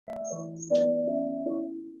Good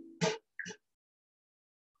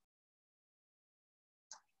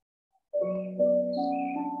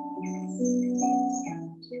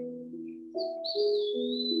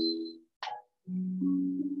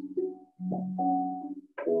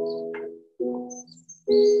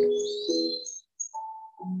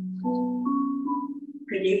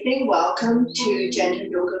evening, welcome to Gentle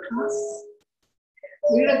Yoga class.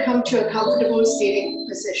 We're going to come to a comfortable seating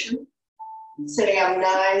position, sitting up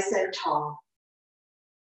nice and tall.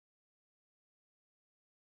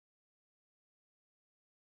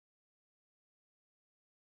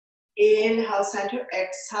 Inhale, center,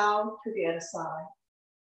 exhale to the other side.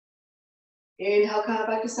 Inhale, come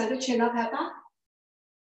back to center, chin up, head back.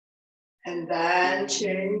 And then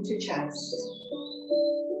chin to chest.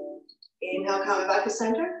 Inhale, coming back to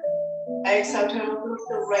center. Exhale, turn over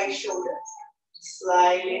the right shoulder.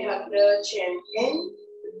 Slightly tuck the chin in.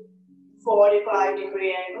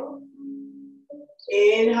 45-degree angle.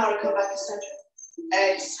 Inhale, come back to center.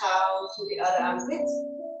 Exhale to the other armpit.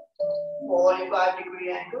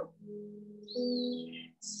 45-degree angle.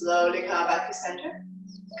 Slowly come back to center.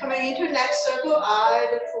 Coming into next circle,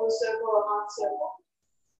 either full circle or half circle.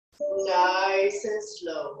 Nice and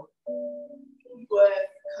slow. With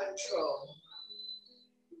control.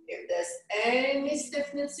 If there's any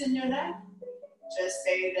stiffness in your neck, just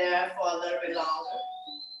stay there for a little bit longer.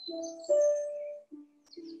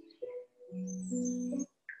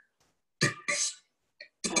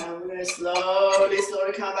 And we're going to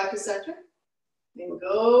slowly come back to center. Then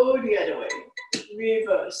go the other way.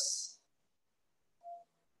 Reverse.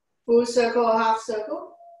 Full circle or half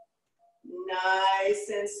circle. Nice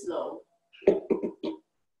and slow. And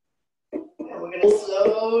we're going to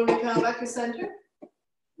slowly come back to center.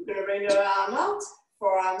 We're going to bring your arm out.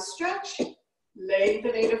 Forearm stretch.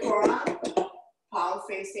 Lengthening the forearm. Palm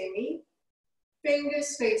facing me.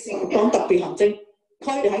 Fingers facing down. 特別行政區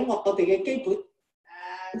喺我哋嘅基本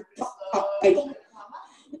系統，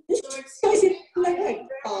所以先呢係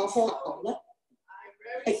課堂咧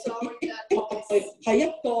係一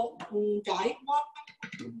個誤解。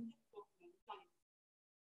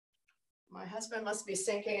My husband must be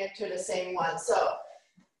syncing it to the same one. So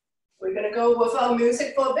we're going to go with our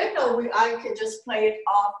music for a bit, or I can just play it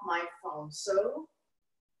off my phone. So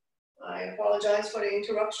I apologize for the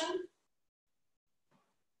interruption.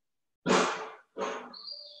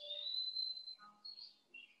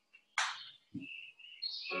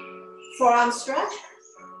 Forearm stretch.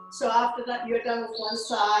 So after that, you're done with one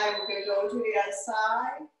side. We're going to go to the other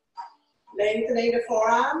side. Lengthening the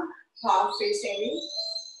forearm, palm facing me,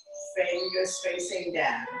 fingers facing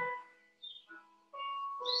down.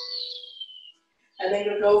 And then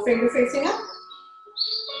we'll go finger facing up.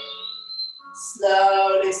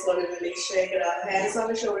 Slowly release, shake it up. Hands on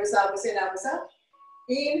the shoulders, elbows in, elbows up.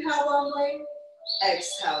 Inhale one way,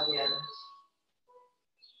 exhale the other.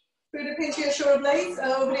 Through the pinch of your shoulder blades,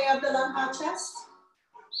 opening up the lumbar chest.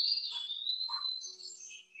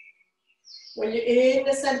 When you're in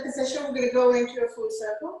the center position, we're going to go into a full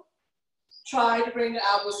circle. Try to bring the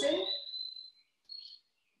elbows in.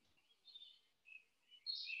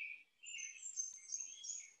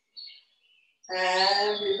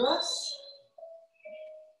 And reverse.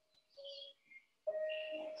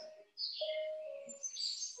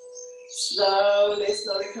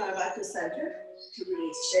 Slowly come back to center. To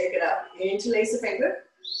release, shake it up. Interlace the finger.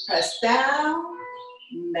 Press down.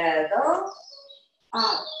 Middle.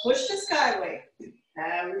 Up. Push the skyway.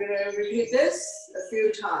 And we're going to repeat this a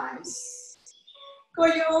few times. Go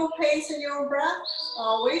at your own pace and your own breath.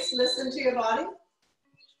 Always listen to your body.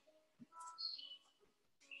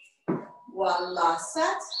 One last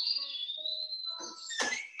set.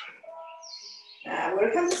 And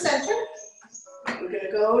we're going to come to center. We're going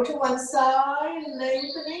to go to one side,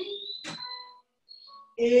 lengthening.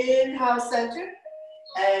 Inhale, center.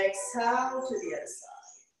 Exhale to the other side.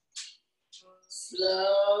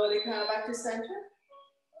 Slowly come back to center.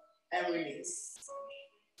 And release.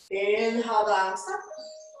 Inhale, the arms up.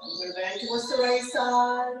 We're bend towards the right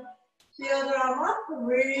side. The other arm up.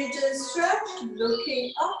 Reach and stretch.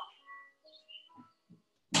 Looking up.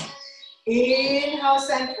 Inhale,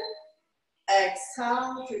 center.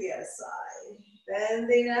 Exhale to the other side.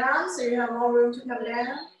 Bending down so you have more room to come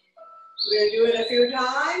down. We'll do it a few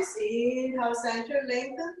times. Inhale, center,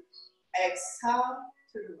 lengthen. Exhale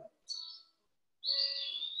to the right.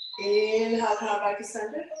 Inhale, come back to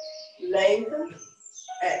center. Lengthen.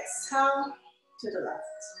 Exhale to the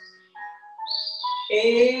left.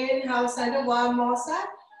 Inhale, center, one more set.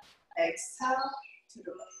 Exhale to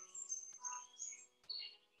the left.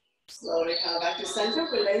 Slowly come back to center.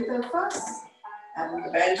 We lengthen first. And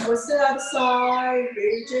we bend towards the other side,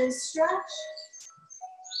 reach and stretch.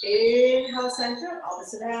 Inhale, center,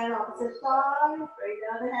 opposite hand, opposite thigh. Bring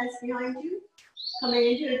the other hands behind you. Coming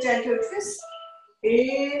into a gentle twist.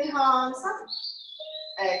 Inhale, arms up.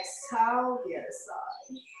 Exhale, the other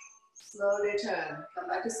side. Slowly turn. Come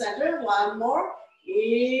back to center. One more.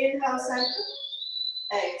 Inhale, center.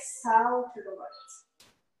 Exhale to the right.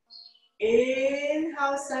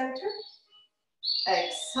 Inhale, center.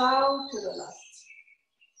 Exhale to the left.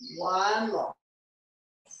 One more.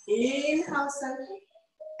 Inhale, center.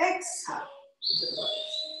 Exhale to the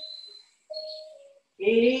right.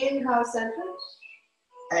 Inhale, center.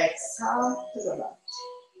 Exhale to the left.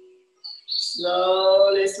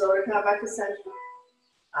 Slowly, slowly come back to center.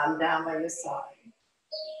 I'm down by your side.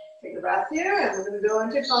 Take a breath here, and we're going to go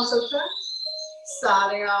into console track.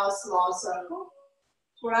 Starting our small circle.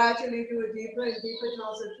 Gradually do a deeper and deeper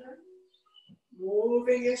torso turn.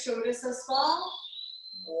 Moving your shoulders as far.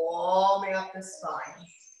 Warming up the spine.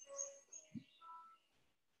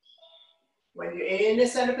 When you're in the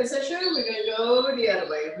center position, we're going to go the other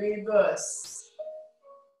way. Reverse.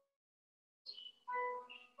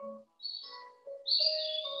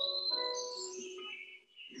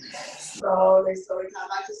 Slowly, slowly come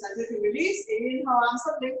back to center to release. Inhale, arms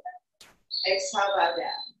up, lengthen. Exhale, back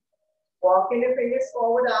down. Walking the fingers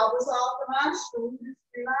forward, elbows off the mat, shoulders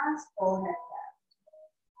relax, forehead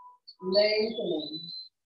down. Lengthening.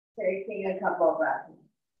 Taking a couple of breaths.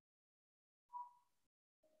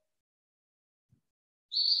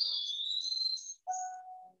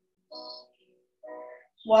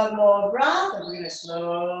 One more breath, and we're going to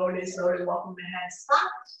slowly, slowly walking the hands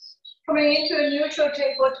back. Coming into a neutral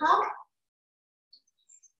tabletop.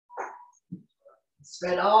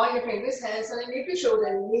 Spread all your fingers, hands underneath your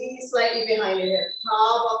shoulder, knees slightly behind your hip,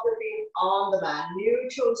 top of the feet on the mat,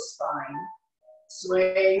 neutral spine.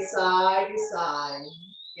 Sway side to side,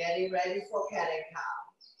 getting ready for cat and cow.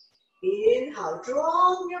 Inhale,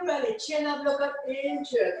 draw your belly, chin up, look up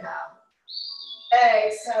into a cow.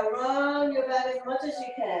 Exhale, round your belly as much as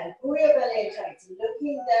you can. Pull your belly in tight,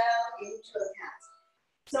 looking down into a cat.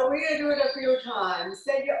 So we're going to do it a few times.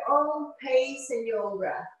 Set your own pace and your own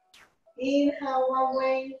breath. Inhale one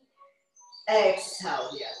way, exhale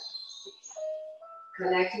the other.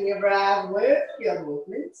 Connecting your breath with your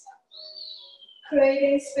movement.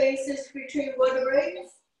 Creating spaces between vertebrae.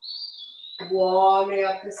 Warming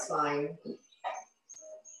up the spine.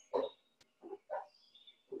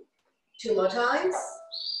 Two more times.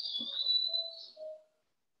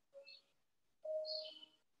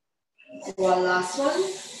 One last one.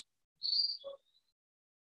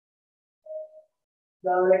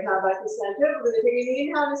 Slowly come back to center. We're going to take an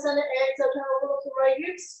inhale to center. Exhale, turn over to right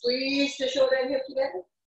hip. Squeeze the shoulder and hip together.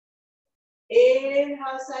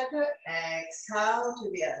 Inhale, center. Exhale to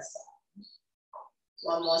the other side.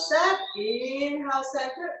 One more step. Inhale,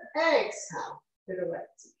 center. Exhale to the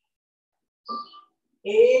right.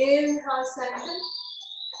 Inhale, center.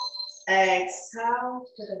 Exhale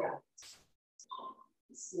to the right.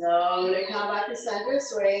 Slowly come back to center.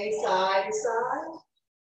 Swaying side to side.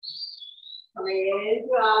 Coming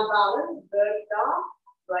into our balance, bird dog,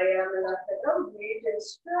 right arm and left leg, breathe and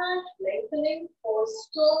stretch, lengthening, hold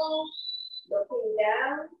strong, looking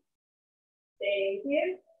down, staying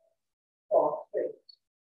here, 4, 3,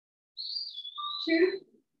 2,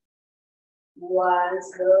 1,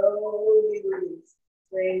 slowly release,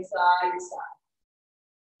 swing side to side.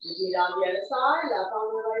 Repeat on the other side, left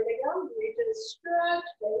arm and right leg out, breathe and stretch,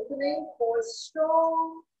 lengthening, hold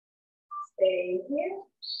strong, staying here.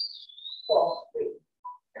 4, 3,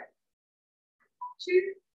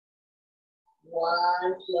 2,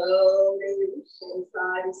 1. Slowly release from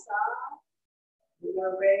side to side. We're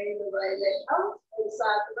going to bring the right leg out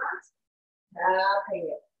inside the mat. Tapping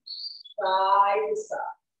it side to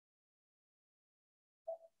side.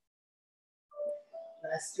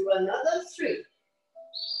 Let's do another 3,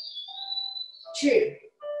 2,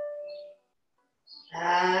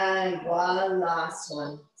 and 1 last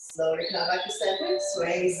one. Slowly come back to center,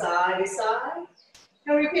 swing side to side.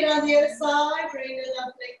 And repeat on the other side, bring the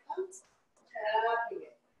left leg out, tapping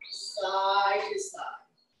it, side to side.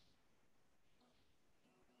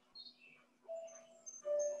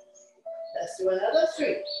 Let's do another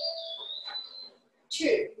 3,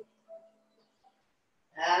 2,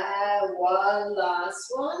 and 1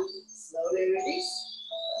 last one. Slowly release,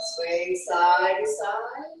 swing side to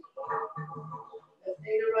side.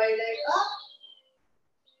 Lifting the right leg up.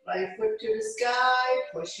 Right foot to the sky,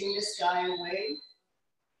 pushing the sky away.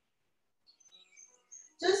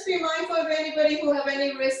 Just be mindful of anybody who have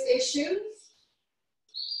any wrist issues.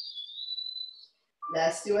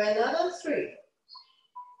 Let's do another 3,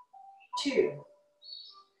 2,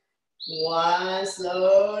 One,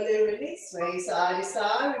 slowly release, swing side to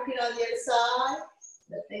side, repeat on the other side.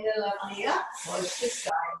 Lifting the left knee up, push the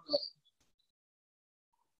side.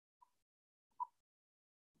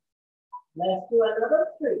 Let's do another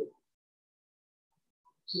 3,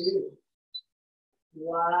 2,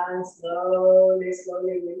 1, slowly,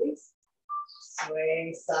 slowly release.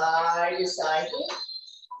 Swing side to side.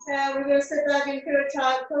 And we're going to sit back into a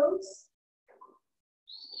child pose.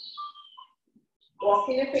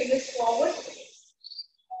 Walking the fingers forward. Side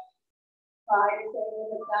is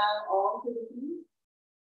down onto the knee.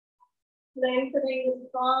 Lengthening the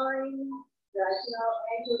spine. Stretching out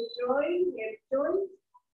ankle joint, hip joint.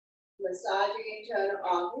 Massaging internal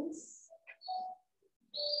organs.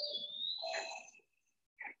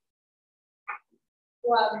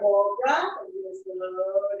 One more breath. And you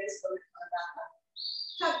slowly come back up.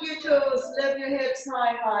 Tuck your toes, lift your hips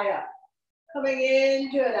high up. Coming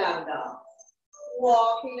into a down dog.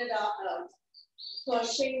 Walking the dog out.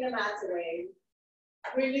 Pushing the mat away.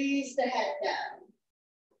 Release the head down.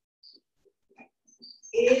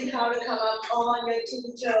 Inhale to come up on your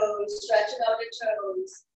tippy toes, stretching out the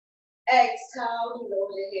toes. Exhale to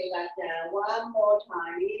lower the head back down. One more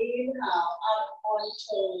time. Inhale, up on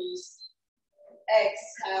toes.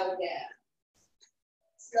 Exhale down.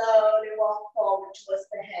 Slowly walk forward towards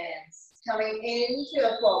the hands. Coming into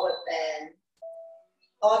a forward bend.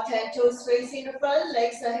 All 10 toes facing the front,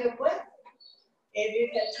 legs are hip width. If you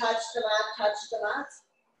can touch the mat, touch the mat.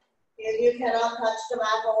 If you cannot touch the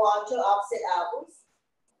mat, go on to opposite elbows.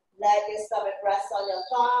 Let your stomach rest on your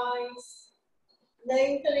thighs.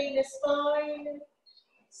 Lengthening the spine.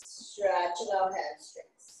 Stretching out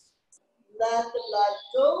hamstrings. Let the blood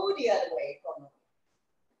go the other way from you.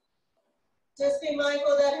 Just be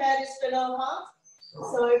mindful that head is below heart.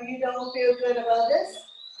 So if you don't feel good about this,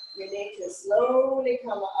 you need to slowly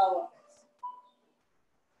come out of it.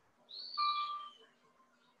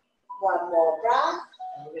 One more breath.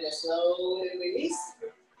 And we're going to slowly release.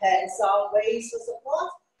 Hands on waist for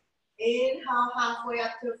support. Inhale halfway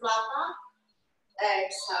up to flat back.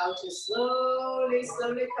 Exhale to slowly,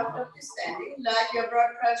 slowly come up to standing. Let your blood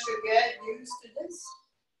pressure get used to this.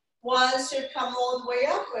 Once you come all the way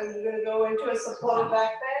up, and we're going to go into a supported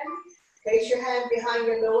back bend. Place your hand behind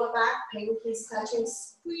your lower back, pinkies touching.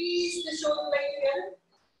 Squeeze the shoulder blade together.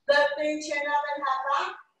 Lifting chin up and head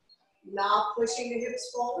back. Now pushing the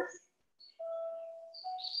hips forward.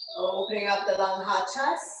 Opening up the lung, heart,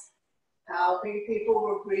 chest. Helping people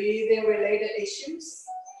with breathing related issues.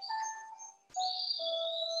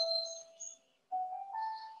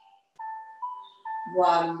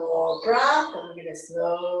 One more breath, and we're going to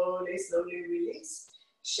slowly, slowly release.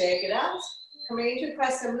 Shake it out. Coming into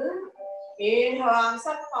crescent moon. Inhale, arms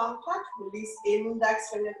up, palm touch. Release index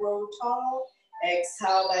finger, grow tall.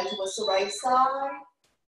 Exhale, bend towards the right side.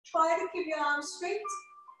 Try to keep your arms straight.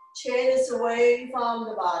 Chin is away from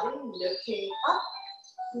the body. Looking up.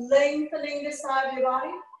 Lengthening the side of your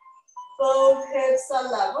body. Both hips are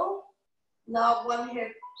level. Not one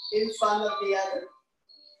hip in front of the other.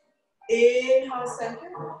 Inhale,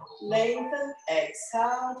 center. Lengthen.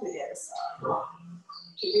 Exhale to the other side.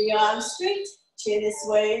 Keeping your arms straight. Chin is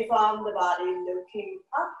away from the body. Looking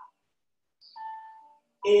up.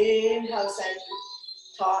 Inhale, center.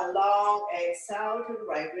 Tall, long. Exhale to the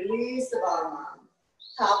right. Release the bottom arm.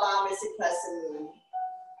 Top arm is a crescent moon.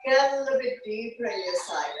 Get a little bit deeper in your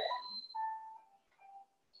side bend.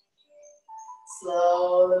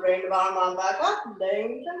 Slowly bring the bottom arm back up.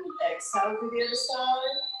 Lengthen. Exhale to the other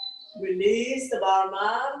side. Release the bottom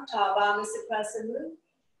arm. Top arm is a crescent moon.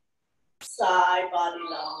 Side body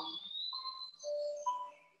long.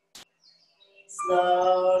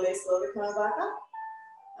 Slowly, slowly come back up.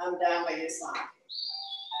 I'm down by your side.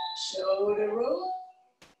 Shoulder roll.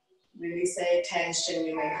 Release any tension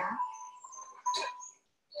you may have.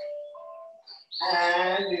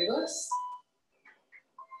 And reverse.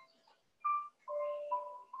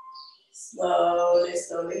 Slowly,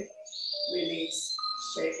 slowly release.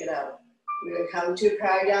 Shake it out. We're going to come to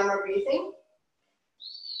pranayama breathing.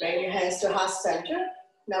 Bring your hands to heart center.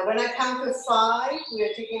 Now when I count to 5, we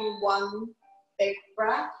are taking one big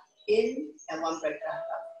breath in and one big breath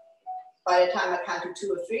out. By the time I count to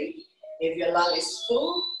 2 or 3, if your lung is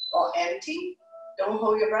full or empty, don't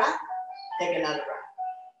hold your breath. Take another breath.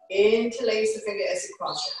 Interlace the finger as you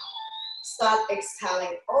cross your arm. Start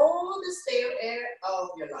exhaling all the stale air of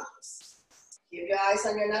your lungs. Keep your eyes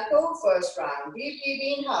on your knuckle. First round. Deep,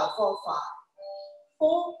 deep inhale for 5,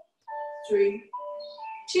 4, 3,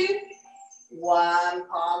 2, 1.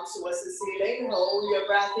 Palms towards the ceiling. Hold your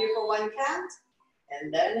breath here for 1 count.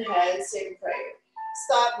 And then hands in prayer.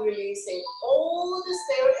 Start releasing all the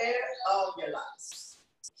stale air of your lungs.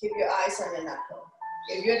 Keep your eyes on your knuckle.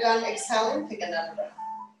 If you're done exhaling, take another breath.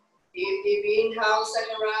 Deep, deep inhale,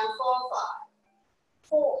 second round, 4, 5,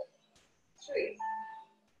 4, 3,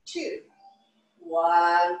 2,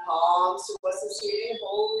 1. Palms towards the ceiling.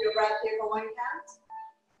 Hold your breath here for 1 count.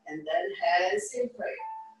 And then hands in prayer.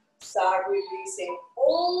 Start releasing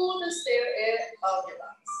all the stale air of your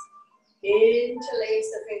lungs. Interlace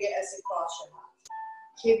the finger as you cross your heart.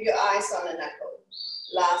 Keep your eyes on the knuckle.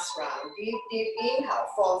 Last round. Deep, deep inhale.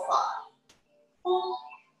 4, 5, 4,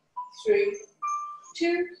 3,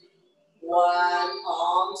 2, 1.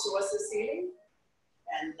 Palms towards the ceiling.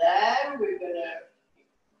 And then we're going to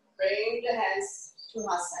bring the hands to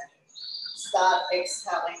heart center. Start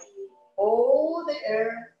exhaling all the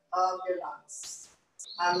air of your lungs.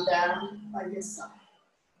 Arm down by your side.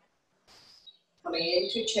 Coming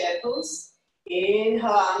into chair pose.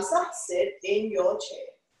 Inhale, arms up. Sit in your chair.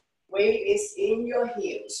 Weight is in your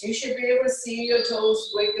heels. You should be able to see your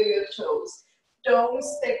toes, wiggle your toes. Don't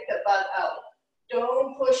stick the butt out.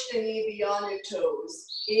 Don't push the knee beyond your toes.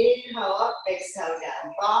 Inhale up, exhale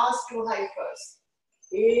down. Bars too high first.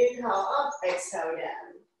 Inhale up, exhale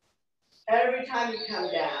down. Every time you come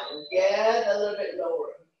down, get a little bit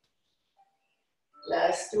lower.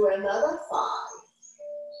 Let's do another 5,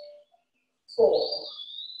 4,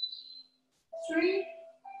 3,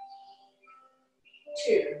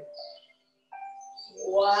 2,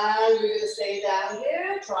 1. We're going to stay down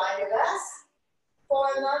here. Try your best. For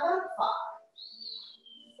another 5,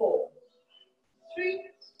 4, 3,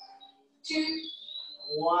 2,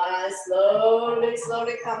 1. Slowly,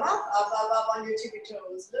 slowly come up, up on your tippy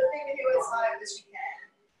toes. Lifting the heel as high as you can.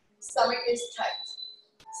 Stomach is tight.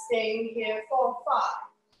 Staying here for 5,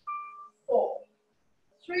 4,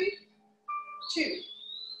 3, 2,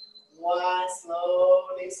 1.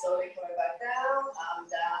 Slowly, slowly coming back down. Arm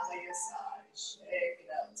down by your side. Shake it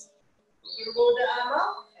out. We're going to roll the arm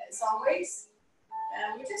up as always.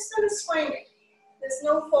 And we're just going to swing it. There's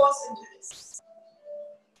no force into this.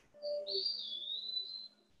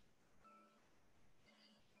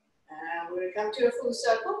 And we're going to come to a full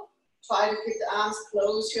circle. Try to keep the arms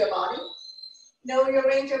close to your body. Know your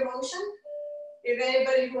range of motion. If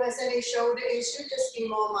anybody who has any shoulder issue, just be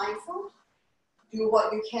more mindful. Do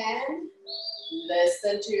what you can.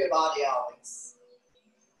 Listen to your body always.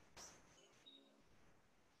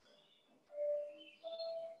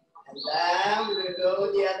 And then we're going to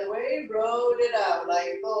go the other way. Roll it out like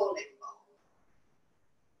a bowling ball.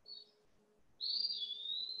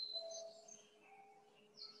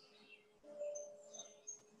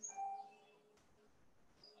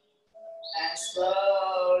 And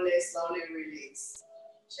slowly, slowly release.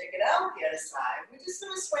 Check it out, the other side. We're just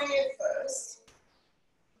going to swing it first.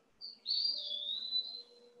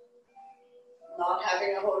 Not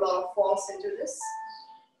having a whole lot of force into this.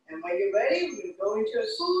 And when you're ready, we'll go into a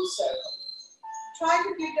full circle. Try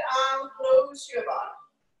to keep the arm close to your body.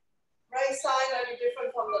 Right side might be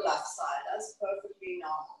different from the left side. That's perfectly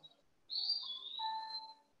normal.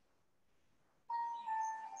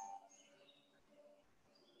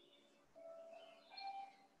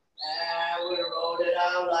 And we'll roll it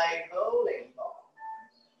out like a bowling ball.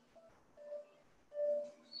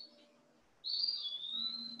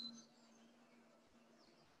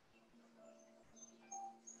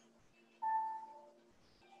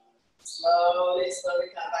 Slowly, slowly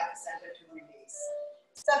come back to center to release.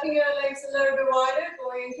 Stepping your legs a little bit wider,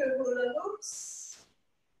 going into hula hoops.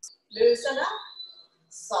 Loosen up,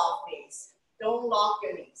 soft knees. Don't lock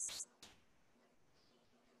your knees.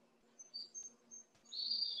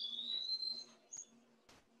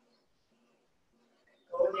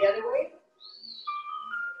 Go the other way.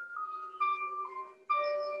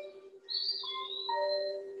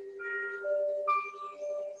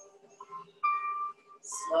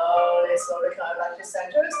 Slowly, slowly come back to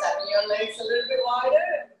center. Stepping your legs a little bit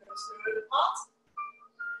wider. Go through the pot.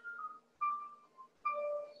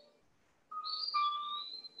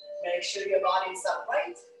 Make sure your body is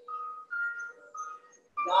upright.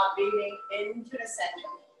 Not leaning into the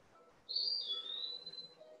center.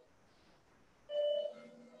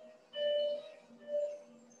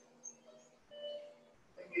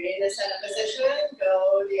 When you're in the center position,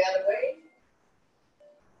 go the other way.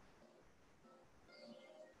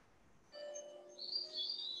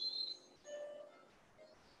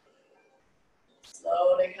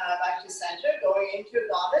 Slowly come back to center, going into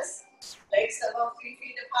goddess. Legs above 3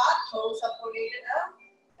 feet apart, toes are pointed up,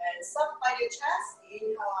 and suck by your chest.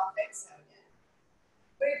 Inhale up, exhale down.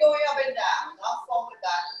 We're going up and down, not forward,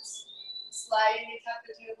 backwards. Slightly tuck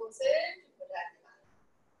the tailbones in to protect the back.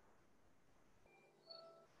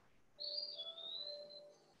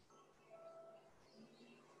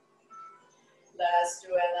 Let's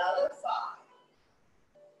do another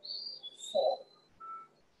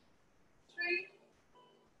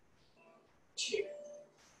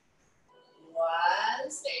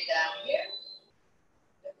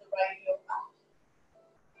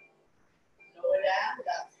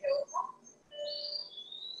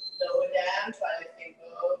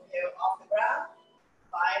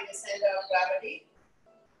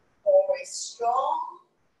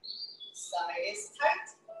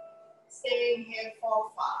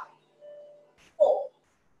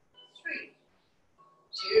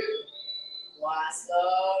One,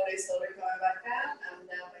 slowly, slowly coming back down and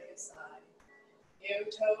down by your side. Heel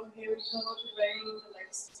toe, to bring the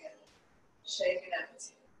legs together. Shake it out.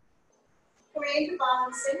 Coming into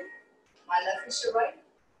balancing. My left is your right.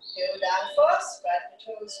 Heel down first, grab the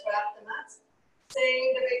toes, grab the mat.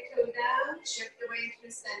 Sing the big toe down, shift the weight to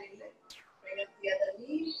the standing leg. Bring up the other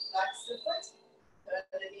knee, flex the foot.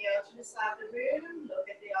 Turn the knee out to the side of the room. Look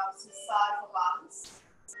at the opposite side for balance.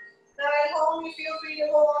 Now at home, you feel free to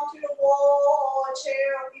hold on to the wall or a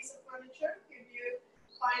chair or piece of furniture if you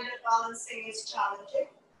find that balancing is challenging.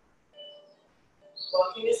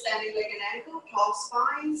 Working the standing leg and ankle, tall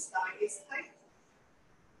spine, stomach is tight.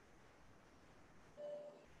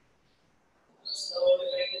 Slowly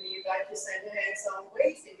bring the knee back to center, hands on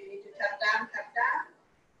waist. If you need to tap down, tap down.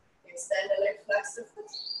 Extend the leg, flex the foot.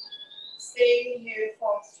 Staying here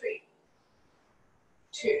for 3,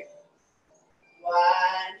 2,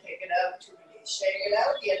 1. Take it up to release. Shake it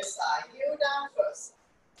out the other side. Heel down first.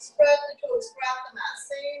 Spread the toes, grab the mat.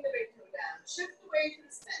 Sing the big toe down. Shift the weight to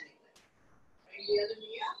the standing leg. Bring the other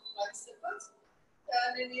knee up, flex the foot. Turn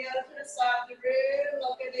the knee out to the side of the room.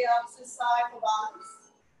 Look at the opposite side for balance.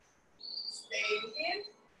 Staying in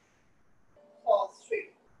for 3,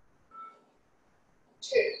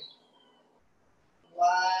 2, 1.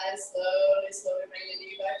 Slowly, slowly bring the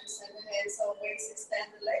knee back to center, hands on waist,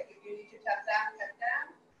 extend the leg. If you need to tap down, tap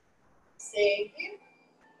down. Staying in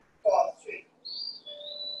for 3,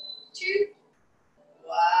 2,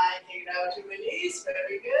 1. Take it out to release.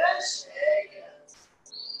 Very good. Shake it out.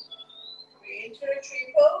 Coming into a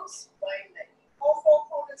tree pose. Right leg. All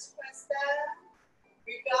 4 corners press down.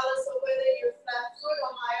 Regardless of whether you're flat foot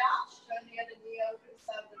or high arch, turn the other knee out to the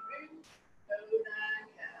side of the room. Go down,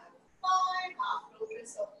 calf. 5, half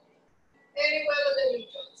lotus up. Anywhere with the knee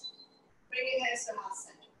joints. Bring your hands to heart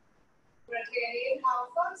center. We're going to take an inhale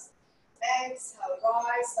first. Exhale,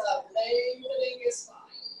 rise up, lengthening your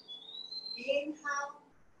spine. Inhale,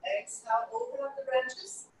 exhale, open up the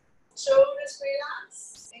branches. Shoulders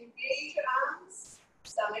relax. Engage your arms.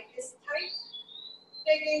 Stomach is tight.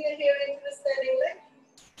 Taking the heel into the standing leg.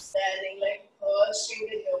 Standing leg, pushing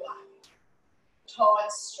the heel back. Tall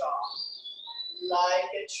and strong, like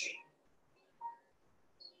a tree.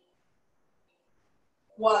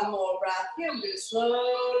 One more breath here. I'm going to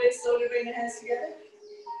slowly, slowly bring the hands together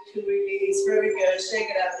to release. Very good. Shake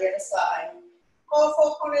it out the other side. All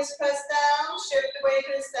 4 corners press down. Shift the weight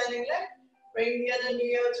to the standing leg. Bring the other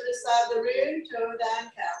knee out to the side of the room. Toe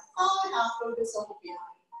down, calf. 5, half lotus over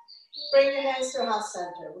behind. Bring your hands to heart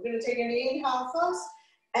center. We're going to take an inhale first.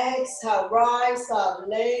 Exhale, rise up,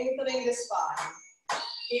 lengthening the spine.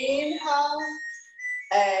 Inhale,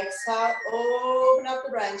 exhale, open up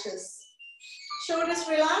the branches. Shoulders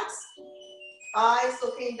relax. Eyes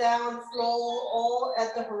looking down the floor or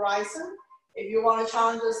at the horizon. If you want to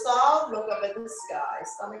challenge yourself, look up at the sky.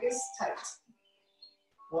 Stomach is tight.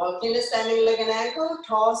 Working the standing leg and ankle,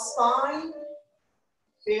 tall spine.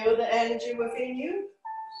 Feel the energy within you.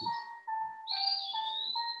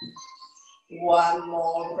 One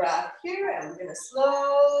more breath here, and we're going to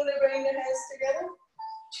slowly bring the hands together.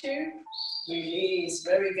 2, release.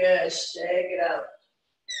 Very good. Shake it out.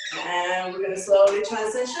 And we're going to slowly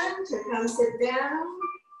transition to come sit down.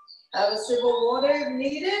 Have a sip of water if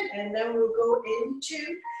needed, and then we'll go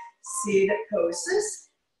into seated poses.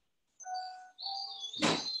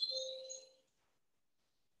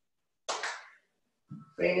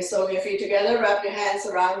 Bring slowly your feet together. Wrap your hands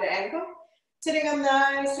around the ankle. Sitting up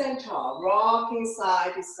nice and tall, rocking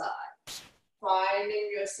side to side,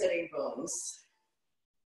 finding your sitting bones.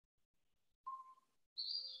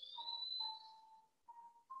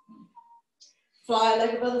 Fly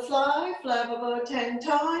like a butterfly, flap about 10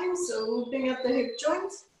 times, opening up the hip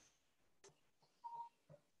joints.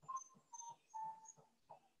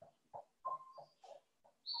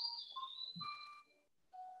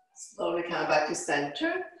 Slowly come back to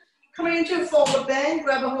center. Coming into a forward bend,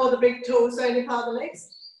 grab a hold of the big toes, any part of the legs.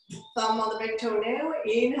 Thumb on the big toenail.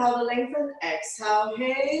 Inhale to lengthen. Exhale,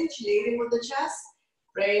 hinge, leading with the chest.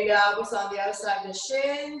 Bring the elbows on the other side of the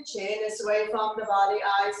shin. Chin is away from the body,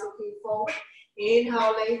 eyes looking forward.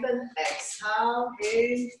 Inhale, lengthen. Exhale,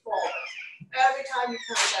 hinge forward. Every time you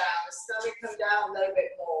come down, the stomach comes down a little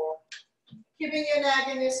bit more. Keeping your neck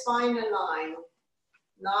and your spine in line.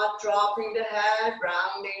 Not dropping the head,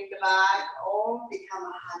 rounding the back, or become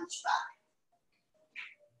a hunchback.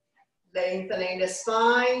 Lengthening the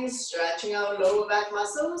spine, stretching out lower back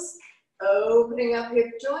muscles, opening up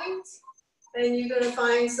hip joints. Then you're going to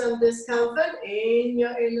find some discomfort in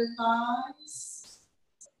your inner thighs.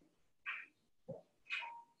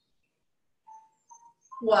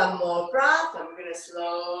 One more breath. I'm going to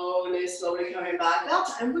slowly, slowly come coming back up,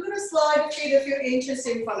 and we're going to slide the feet a few inches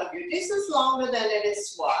in front of you. This is longer than it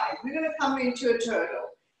is wide. We're going to come into a turtle.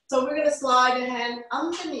 So we're going to slide the hand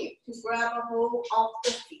underneath to grab a hold of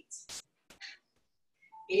the feet.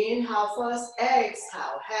 Inhale first,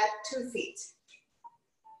 exhale, head to feet.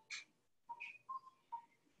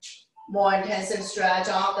 More intensive stretch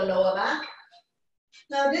of the lower back.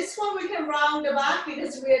 Now this one we can round the back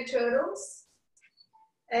because we are turtles.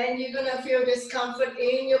 And you're gonna feel discomfort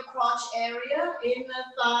in your crotch area, inner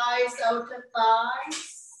thighs, outer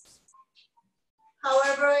thighs.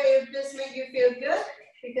 However, if this makes you feel good,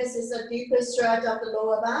 because it's a deeper stretch of the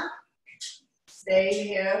lower back, stay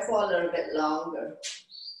here for a little bit longer.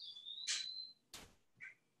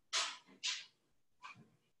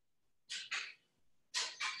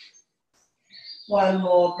 One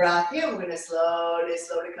more breath here. We're gonna slowly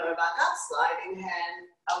come back up, sliding hand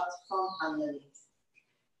out from underneath.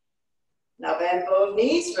 Now bend both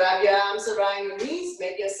knees, wrap your arms around your knees,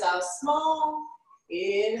 make yourself small.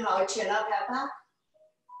 Inhale, chin up, head back.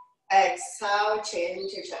 Exhale, chin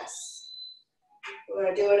to chest. We're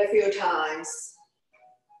gonna do it a few times.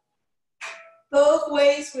 Both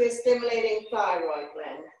ways we're stimulating thyroid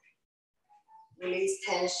gland. Release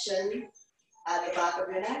tension at the back of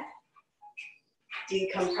your neck.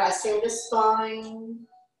 Decompressing the spine.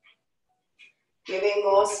 Giving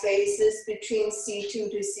more spaces between C2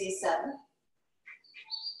 to C7.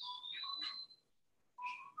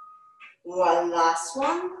 One last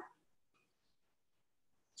one.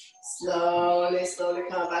 Slowly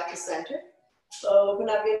come back to center. Open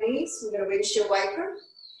up your knees. We're going to windshield wiper.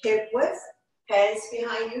 Hip width. Hands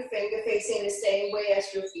behind you. Finger facing the same way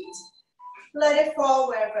as your feet. Let it fall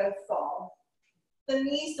wherever it falls. The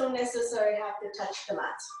knees don't necessarily have to touch the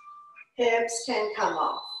mat. Hips can come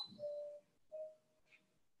off.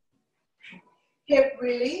 Hip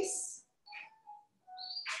release.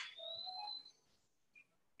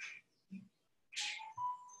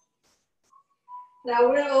 Now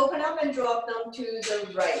we're going to open up and drop them to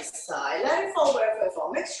the right side. Let it fall wherever it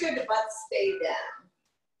falls. Make sure the butt stay down.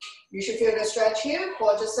 You should feel the stretch here.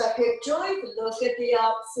 Quadricep hip joint. Look at the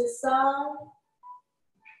opposite side.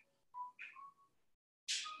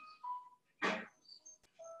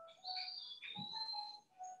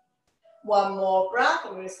 One more breath.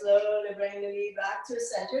 We're going to slowly bring the knee back to the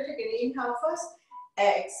center. Take an inhale first.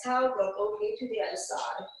 Exhale, roll both knee to the other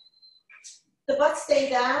side. The butt stay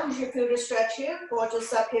down. You feel the stretch here.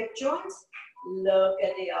 Quadricep hip joints. Look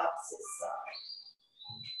at the opposite side.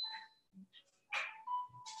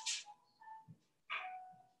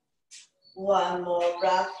 One more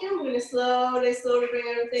breath here. We're going to slowly bring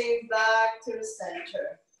everything back to the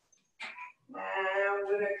center. And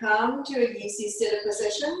we're going to come to a easy seated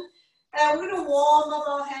position. And we're going to warm up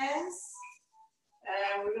our hands.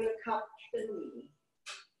 And we're going to cup the knee.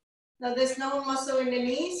 Now there's no muscle in the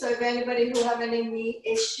knee, so if anybody who have any knee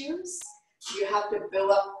issues, you have to build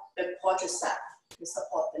up the quadricep to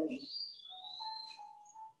support the knee.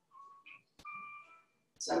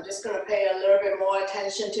 So I'm just going to pay a little bit more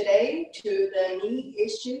attention today to the knee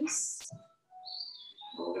issues.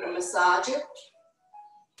 We're going to massage it.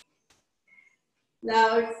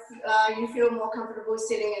 Now, if you feel more comfortable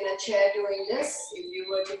sitting in a chair doing this, if you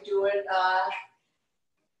were to do it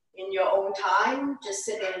in your own time, just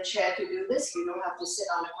sit in a chair to do this. You don't have to sit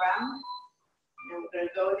on the ground. And we're going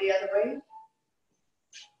to go the other way.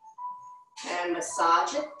 And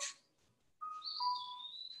massage it.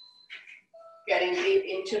 Getting deep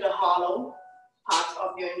into the hollow part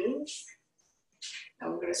of your knees.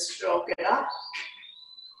 And we're going to stroke it up.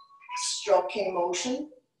 Stroking motion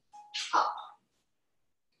up.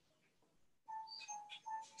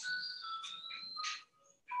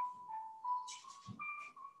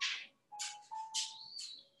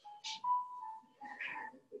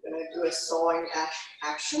 We're going to do a sawing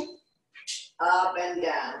action. Up and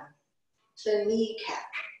down. The kneecap.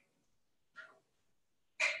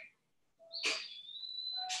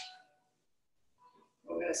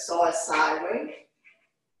 We're going to saw it sideways,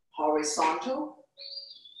 horizontal,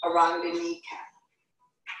 around the kneecap.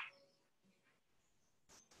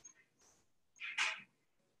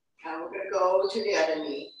 And we're going to go to the other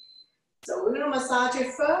knee. So we're going to massage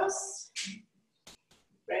it first,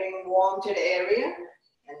 bring warm to the area,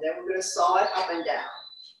 and then we're going to saw it up and down.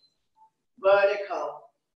 Vertical,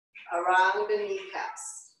 around the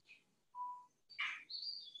kneecaps.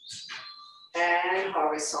 And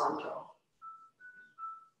horizontal.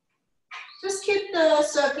 Just keep the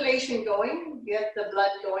circulation going, get the blood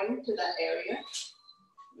going to that area.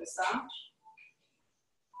 Massage.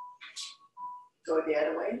 Go the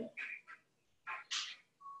other way.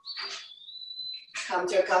 Come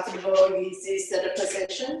to a comfortable, easy seated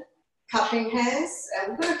position. Cupping hands,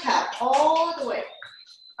 and we're going to tap all the way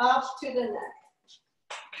up to the neck.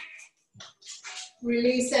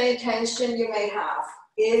 Release any tension you may have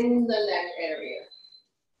in the neck area.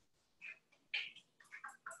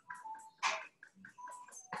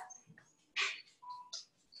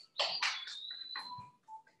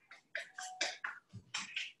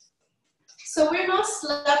 So we're not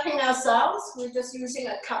slapping ourselves, we're just using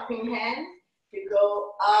a cupping hand to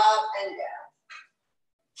go up and down.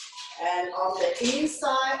 And on the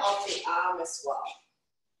inside of the arm as well.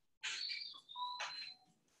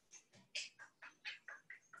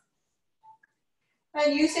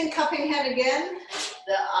 And using cupping hand again,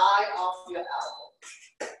 the eye of your elbow.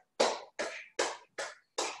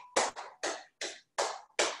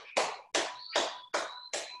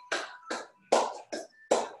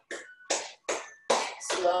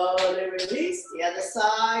 Slowly release the other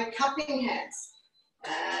side, cupping hands.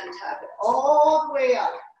 And tap it all the way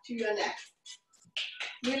up to your neck.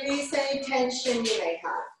 Release any tension you may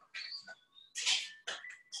have.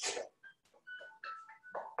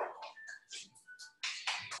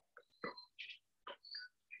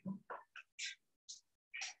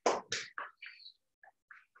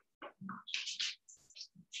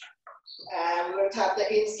 And we'll tap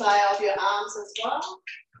the inside of your arms as well.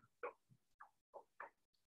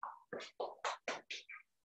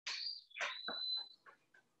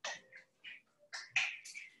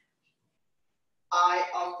 Eye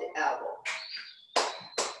of the elbow.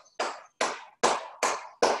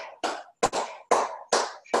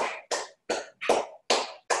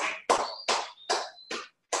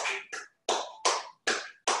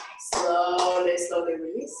 Slowly, slowly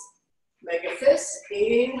release. Make a fist.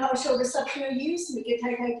 Inhale, shoulders up to your knees. Make it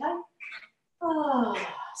tight, tight, tight. Ah,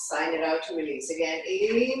 sign it out to release. Again,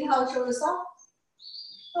 inhale, shoulders up.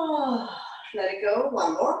 Ah, let it go.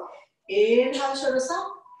 One more. Inhale, shoulders up.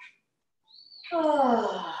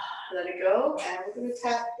 Ah, let it go. And we're going to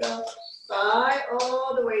tap the thigh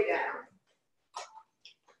all the way down.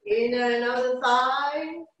 In another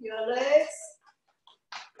thigh, your legs.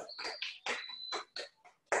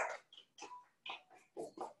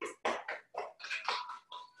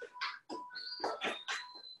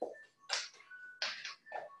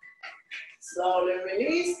 Slowly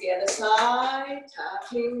release the other side,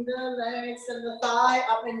 tapping the legs and the thigh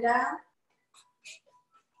up and down.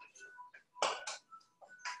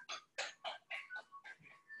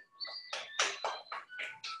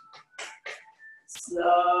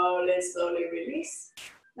 Slowly, slowly release.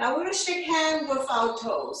 Now we're going to shake hands with our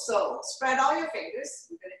toes. So spread all your fingers.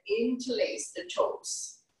 We're going to interlace the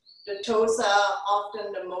toes. The toes are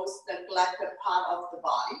often the most neglected part of the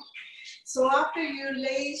body. So after you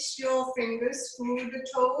lace your fingers through the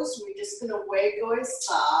toes, we're just going to wiggle it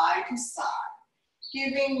side to side,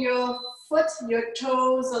 giving your foot, your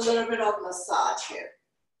toes a little bit of massage here.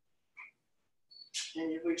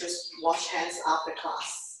 And we just wash hands after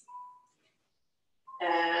class.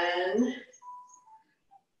 And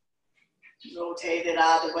rotate it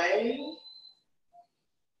out of the way.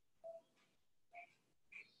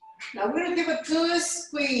 Now we're going to give a good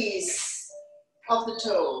squeeze of the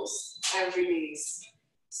toes and release.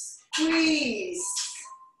 Squeeze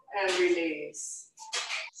and release.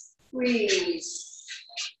 Squeeze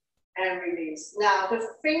and release. Now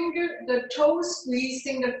the toes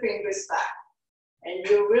squeezing the fingers back. And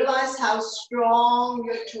you realize how strong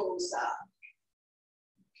your toes are.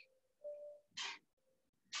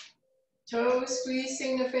 Toes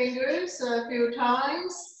squeezing the fingers a few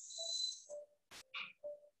times.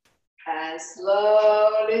 And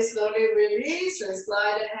slowly, slowly release and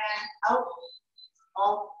slide the hand out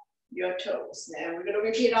of your toes. Now we're going to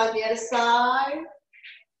repeat on the other side.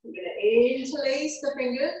 We're going to interlace the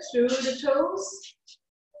finger through the toes,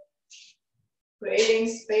 creating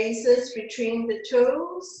spaces between the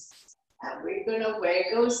toes. And we're going to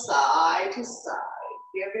wiggle side to side,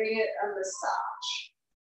 giving it a massage.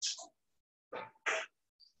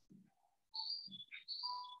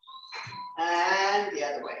 And the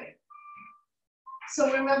other way.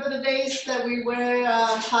 So remember the days that we wear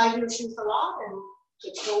high heel shoes a lot and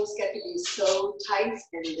the toes get to be so tight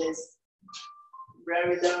and there's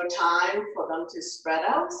very little time for them to spread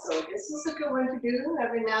out. So this is a good one to do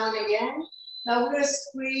every now and again. Now we're going to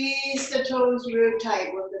squeeze the toes real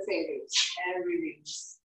tight with the fingers and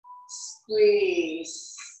release.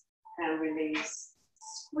 Squeeze and release.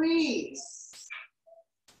 Squeeze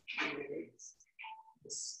and release.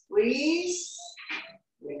 Squeeze,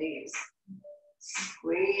 release.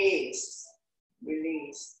 Squeeze,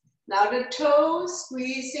 release. Now the toes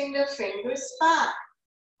squeezing the fingers back.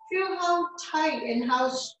 Feel how tight and how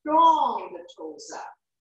strong the toes are.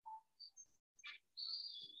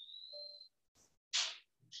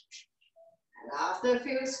 After a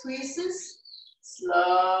few squeezes,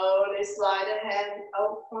 slowly slide the hand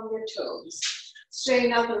out from your toes.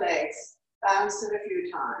 Straighten out the legs. Bounce it a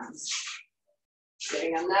few times.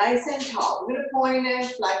 Sitting up nice and tall. We're going to point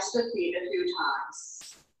and flex the feet a few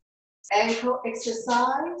times. Ankle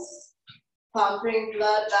exercise. Pumping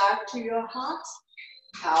blood back to your heart.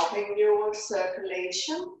 Helping your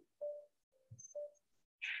circulation.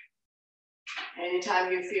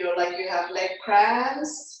 Anytime you feel like you have leg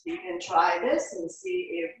cramps, you can try this and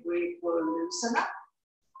see if we will loosen up.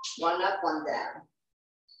 One up, one down.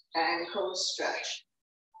 Ankle stretch.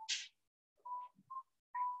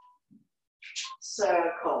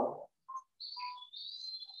 Circle.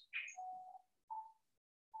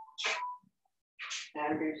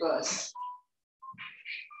 And reverse.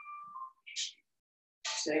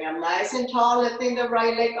 Sitting up nice and tall, lifting the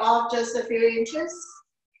right leg off just a few inches.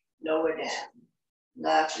 Lower down.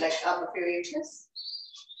 Left leg up a few inches.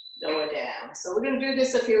 Lower down. So we're going to do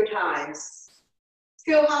this a few times.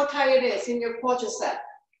 Feel how tight it is in your quadricep.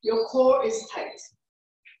 Your core is tight.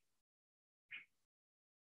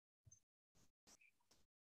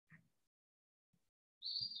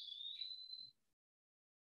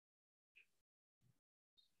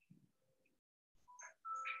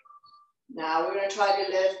 Now we're going to try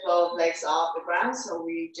to lift both legs off the ground, so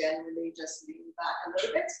we generally just lean back a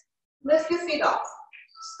little bit. Lift your feet up.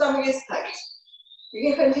 Stomach is tight.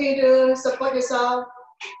 You can continue to support yourself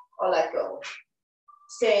or let go.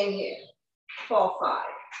 Staying here. 4, 5,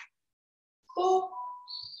 4,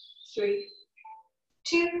 3,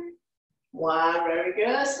 2, 1. Very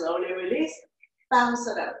good. Slowly release. Bounce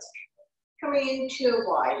it out. Coming into a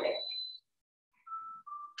wide leg.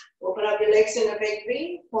 Open up your legs in a big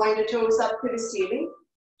V. Point the toes up to the ceiling.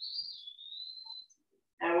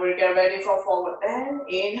 And we'll get ready for forward bend.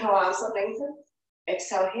 Inhale, arms up, lengthen.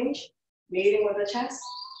 Exhale, hinge. Meeting with the chest.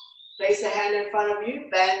 Place a hand in front of you.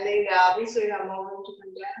 Bending down so you have more room to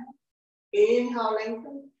come down. Inhale,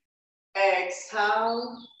 lengthen.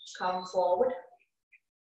 Exhale, come forward.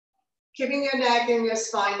 Keeping your neck and your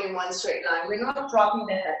spine in one straight line. We're not dropping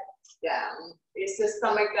the head down. It's the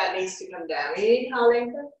stomach that needs to come down. Inhale,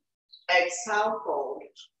 lengthen. Exhale, fold.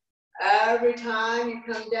 Every time you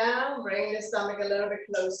come down, bring the stomach a little bit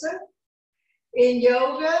closer. In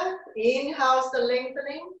yoga, inhale is the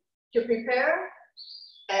lengthening to prepare.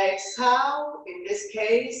 Exhale, in this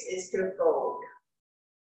case, is to fold.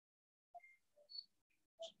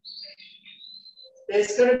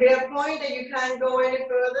 There's going to be a point that you can't go any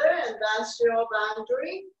further, and that's your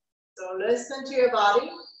boundary. So listen to your body.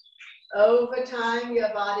 Over time,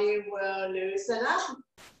 your body will loosen up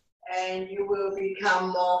and you will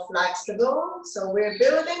become more flexible. So we're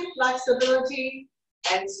building flexibility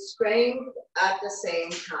and strength at the same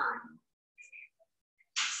time.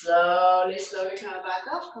 Slowly, slowly come back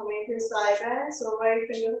up, coming to side bend. So right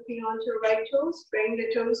finger looking onto the right toes, bring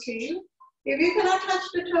the toes to you. If you cannot touch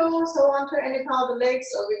the toes, hold onto any part of the legs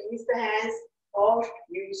or release the hands or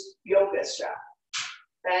use yoga strap.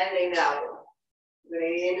 Bending down.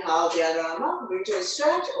 Inhale the other arm up, reach a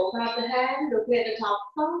stretch, open up the hand, looking at the top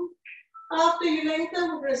thumb. After you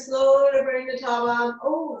lengthen, we're going to slowly bring the top arm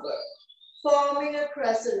over, forming a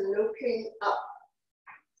crescent, looking up.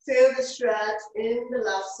 Feel the stretch in the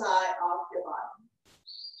left side of your body.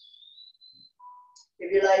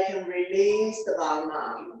 If you like, you can release the bottom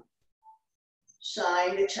arm.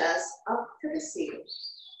 Shine the chest up to the ceiling.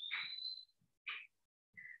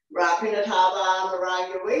 Wrapping the top arm around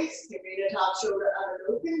your waist, keeping the top shoulder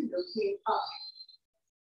open, looking up.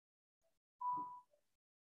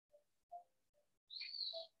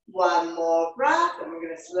 One more breath, and we're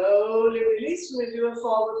going to slowly release. We're going to do a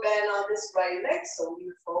forward bend on this right leg, so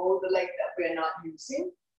we fold the leg that we're not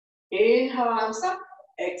using. Inhale, arms up.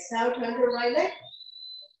 Exhale, turn to the right leg.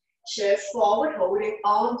 Shift forward, holding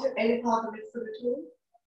on to any part of it for the toe.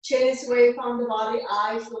 Chin is away from the body,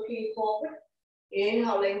 eyes looking forward.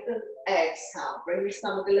 Inhale, lengthen, exhale. Bring your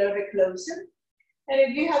stomach a little bit closer. And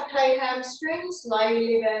if you have tight hamstrings,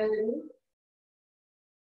 slightly bend the knee.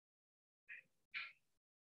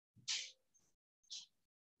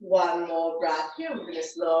 One more breath here. We're going to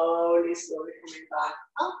slowly, slowly coming back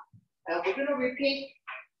up. And we're going to repeat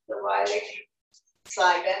the right leg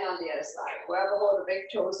side bend on the other side. Wherever hold the big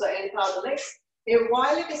toes or any part of the legs. If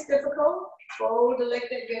right leg is difficult, fold the leg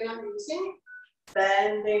that we're not using.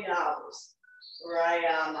 Bending elbows. Right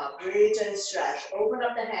arm up, reach and stretch. Open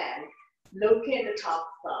up the hand. Look at the top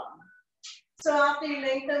thumb. So after you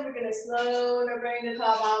lengthen, we're going to slowly bring the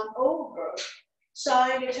top arm over.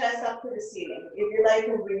 Shine your chest up to the ceiling. If you like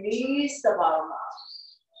to release the bottom arm.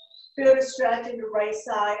 Feel the stretch in the right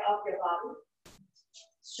side of your body.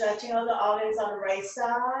 Stretching all the organs on the right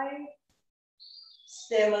side.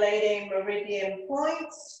 Stimulating meridian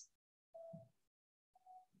points.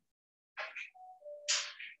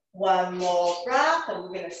 One more breath, and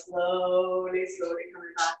we're going to slowly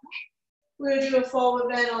coming back. We'll do a forward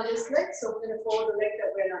bend on this leg, so we're going to fold the leg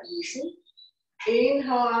that we're not using.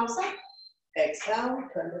 Inhale, arms up. Exhale,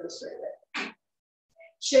 turn to the straight leg.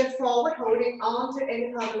 Shift forward, holding on to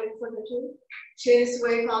any part of the leg for the two. Chin is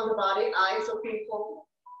away from the body, eyes looking forward.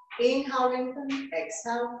 Inhale, lengthen.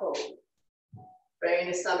 Exhale, fold. Bring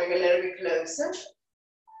the stomach a little bit closer.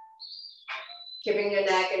 Keeping your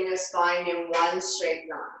neck and your spine in one straight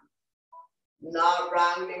line. Not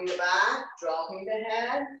rounding the back, dropping the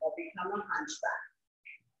head, or become a hunchback.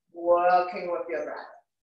 Working with your breath.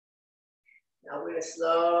 Now we're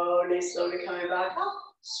slowly coming back up.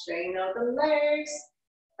 Straighten out the legs.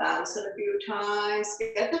 Bounce it a few times.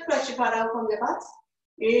 Get the pressure part out from your butt.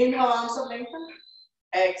 Inhale, arms up, lengthen.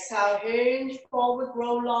 Exhale, hinge forward,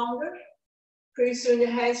 grow longer. Pretty soon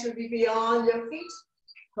your hands will be beyond your feet.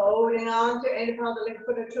 Holding on to any part of the leg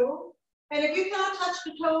for the toe. And if you cannot touch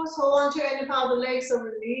the toes, hold on to any part of the leg, so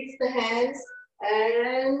release the hands.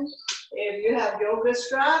 And if you have yoga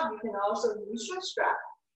strap, you can also use your strap.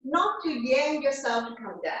 Not to yank yourself to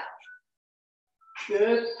come down.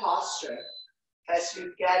 Good posture as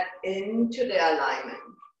you get into the alignment.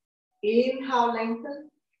 Inhale, lengthen.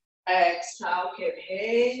 Exhale, keep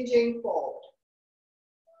hinging forward.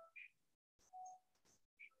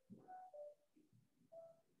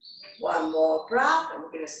 One more breath, and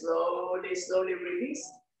we're going to slowly release.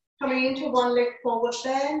 Coming into one leg forward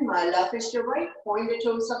bend. My left is your right. Point the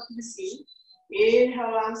toes up to the ceiling.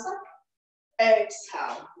 Inhale, arms up.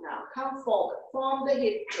 Exhale. Now come forward. Form the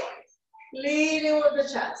hip joint. Leading with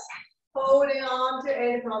the chest. Holding on to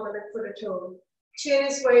any part of the leg for the toe. Chin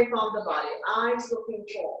is away from the body. Eyes looking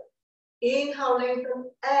forward. Inhale, lengthen.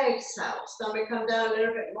 Exhale. Stomach come down a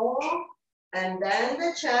little bit more. And then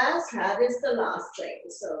the chest. That is the last thing.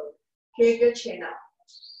 So keep your chin up.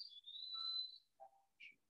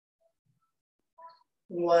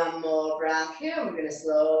 One more breath here. We're going to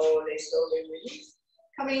slowly release.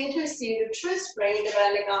 Coming into a seated twist, bring the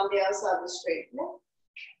belly on the outside of the straight leg.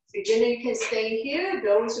 Beginner, you can stay here.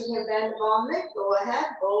 Those who can bend the bottom leg, go ahead.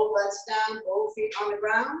 Both butts down, both feet on the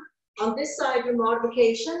ground. On this side, your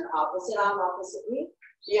modification, opposite arm, opposite knee.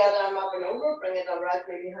 The other arm up and over. Bring it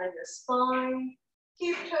directly behind the spine.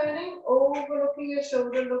 Keep turning, overlooking your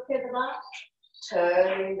shoulder, look at the back.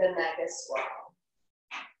 Turning the neck as well.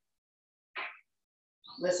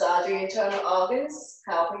 Massaging internal organs,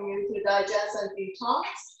 helping you to digest and detox.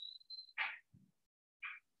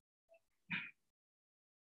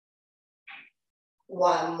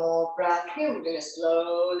 One more breath here. We're going to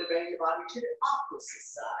slowly bring the body to the opposite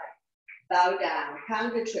side. Bow down,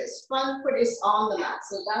 counter twist. Front foot is on the mat,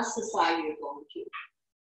 so that's the side you're going to.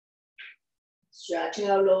 Stretching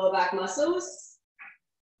our lower back muscles.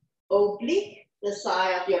 Oblique, the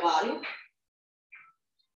side of your body.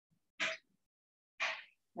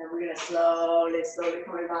 And we're going to slowly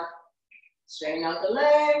coming back. Straighten out the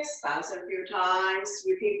legs, bounce it a few times.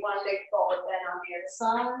 Repeat one leg forward, then on the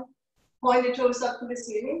other side. Point the toes up to the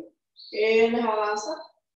ceiling. Inhale, arms up.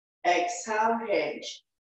 Exhale, hinge.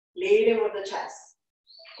 Leading with the chest.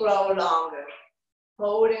 Grow longer.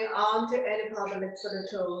 Holding on to any part of the leg for the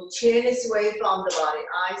toe. Chin is away from the body.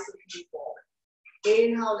 Eyes looking forward.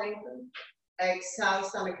 Inhale, lengthen. Exhale,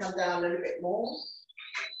 stomach come down a little bit more.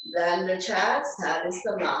 Then the chest, that is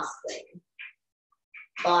the last thing.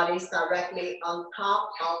 Body's directly on top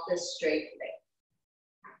of the straight leg.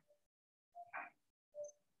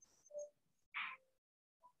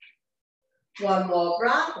 One more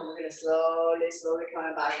breath, and we're going to slowly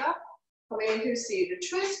come back up. Coming into seated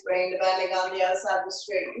twist, bring the belly on the outside of the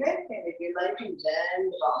straight leg, and if you like, you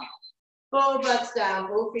bend the bottom. Both butts down,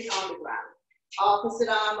 both feet on the ground. Opposite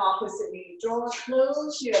arm, opposite knee. Draw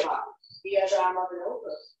close to your heart. The other arm up and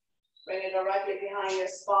over. Bring it directly behind your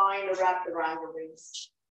spine or wrap around the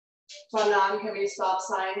wrist. Front arm can be stop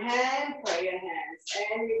sign hand, prayer hands,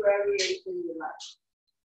 any variation you like.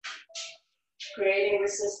 Creating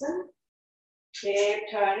resistance. Keep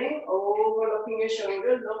turning, overlooking your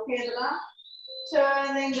shoulder, looking at the back,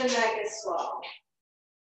 turning the neck as well.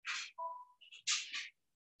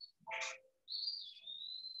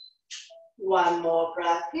 One more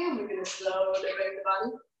breath here. We're going to slowly bring the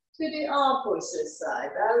body to the opposite side.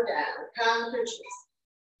 Bow down, counter twist.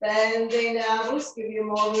 Bending the elbows, give you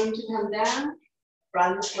more room to come down.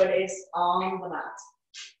 Front foot is on the mat.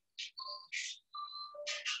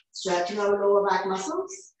 Stretching our lower back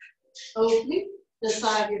muscles. Oblique, the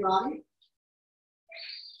side of your body.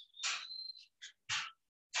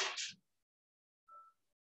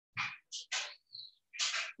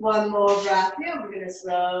 One more breath here. We're going to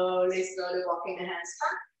slowly walking the hands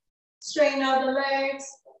back. Straighten out the legs.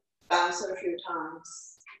 Bounce it a few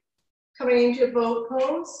times. Coming into boat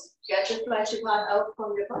pose. Get the fleshy part out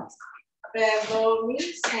from your butt. Bare bow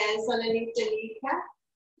knees, hands underneath the kneecap.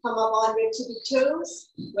 Come up on your tippy toes.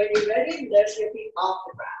 When you're ready, lift your feet off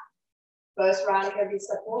the ground. First round can be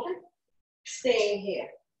supported. Staying here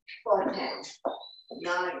for 10,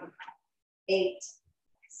 9, 8,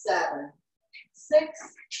 7, 6,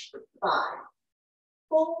 5,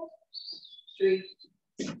 4, 3,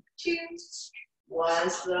 2, 1.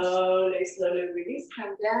 Slowly release.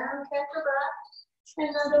 Come down, catch your breath.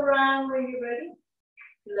 Another round when you're ready.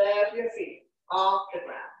 Lift your feet off the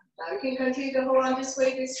ground. Now you can continue to hold on this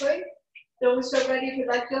way. Those who are ready to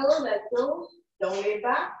let go. Don't lean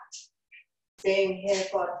back. Staying here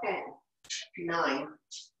for 10, 9,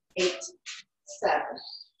 8, 7,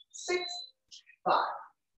 6, 5,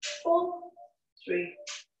 4, 3,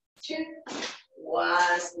 2,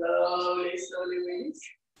 1. Slowly release.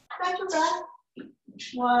 Catch your breath.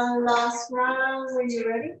 One last round when you're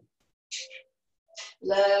ready.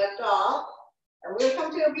 Lift off. And we'll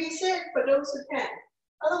come to a V-sit for those who can.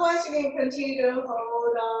 Otherwise, you can continue to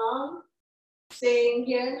hold on. Staying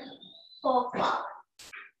here for 5,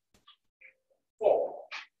 4,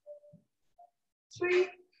 3,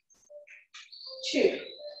 2,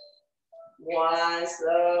 1.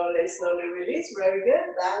 Slowly release. Very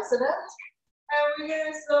good. Bounce it up. And we're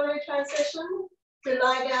going to slowly transition to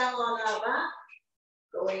lie down on our back.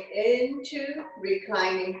 Going into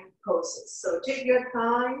reclining poses. So take your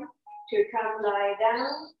time to come lie down.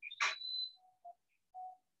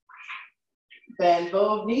 Bend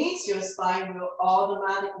both knees, your spine will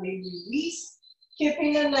automatically release,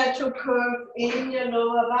 keeping a natural curve in your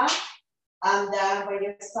lower back. Arm down by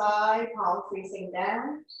your side, palm facing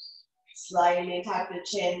down. Slightly tuck the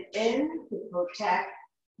chin in to protect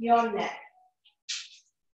your neck.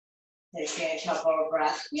 Taking a couple of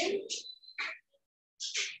breaths here.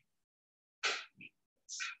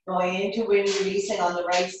 Going into wind releasing on the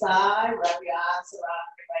right side, wrap your arms around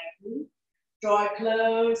the right knee. Draw it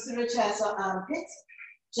close to the chest or armpits.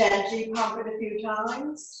 Gently pump it a few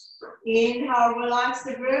times. Inhale, relax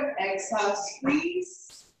the grip. Exhale,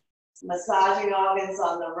 squeeze. Massaging organs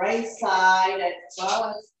on the right side as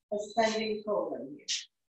well as ascending colon here.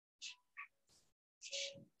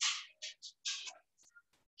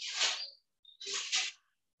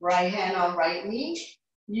 Right hand on right knee.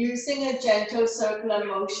 Using a gentle circular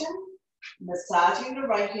motion, massaging the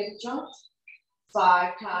right hip joint,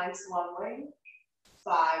 5 times one way,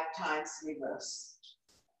 5 times reverse.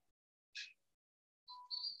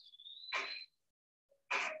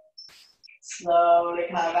 Slowly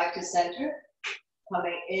come back to center,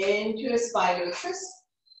 coming into a spinal twist,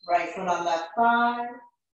 right foot on left thigh,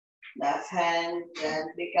 left hand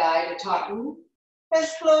gently guide the top knee,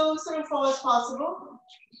 as close to the floor as possible.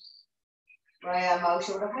 Right arm out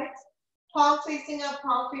shoulder height. Palm facing up,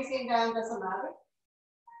 palm facing down, doesn't matter.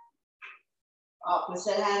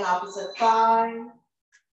 Opposite hand, opposite thigh.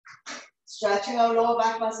 Stretching our lower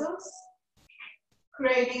back muscles.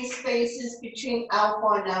 Creating spaces between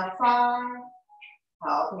L4 and L5.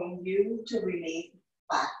 Helping you to relieve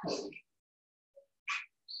back pain.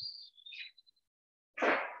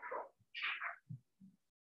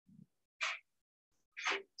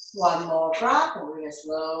 One more breath, and we're going to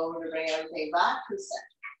slowly bring everything back to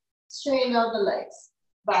center. Straighten out the legs.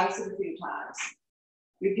 Bounce it a few times.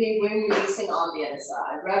 Repeat wind releasing on the other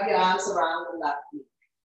side. Wrap your arms around the left knee.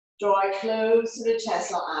 Draw it close to the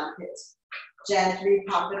chest or armpit. Gently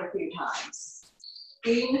pump it a few times.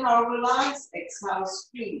 Inhale, relax. Exhale,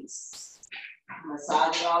 squeeze.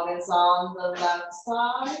 Massaging organs on the left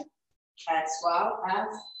side, as well as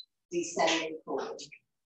descending forward.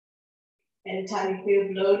 Anytime you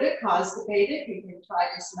feel bloated, constipated, you can try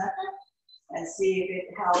this method and see if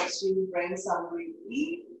it helps you bring some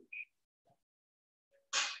relief.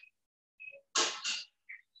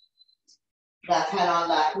 Left hand on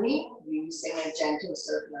left knee, using a gentle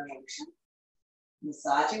circular motion,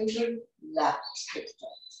 massaging the left hip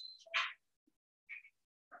joint.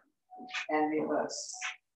 And reverse.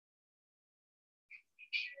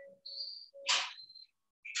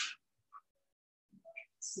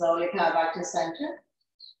 Slowly come back to center.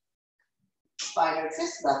 Spinal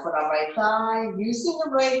twist, left foot on right thigh. Using the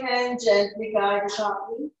right hand, gently guide the top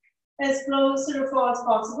knee as close to the floor as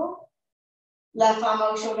possible. Left arm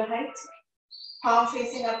out shoulder height. Palm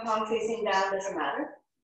facing up, palm facing down, doesn't matter.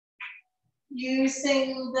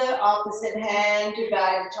 Using the opposite hand to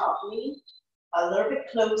guide the top knee a little bit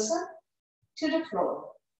closer to the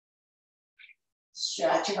floor.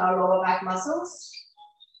 Stretching our lower back muscles.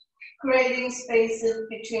 creating spaces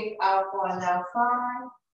between L4 and L5,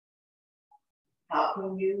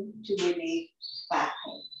 helping you to relieve back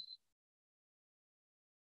pain.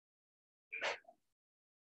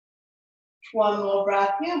 One more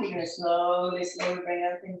breath here. We're going to slowly, slowly bring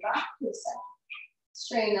everything back to the center.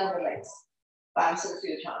 Straighten out the legs. Bounce it a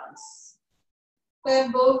few times.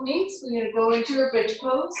 Bend both knees. We're going to go into a bridge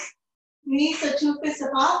pose. Knees are 2 fists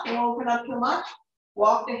apart. Don't open up too much.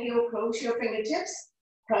 Walk the heel close to your fingertips.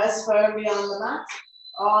 Press firmly on the mat.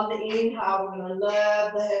 On the inhale, we're going to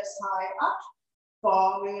lift the hips high up,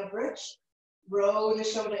 forming a bridge. Roll the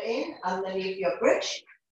shoulder in underneath your bridge.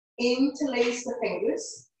 Interlace the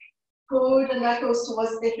fingers. Pull the knuckles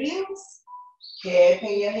towards the heels.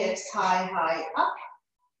 Keeping your hips high, high up.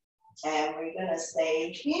 And we're going to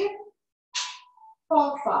stay here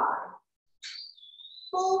for 5,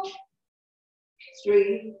 4,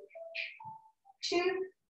 3, 2,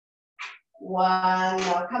 1.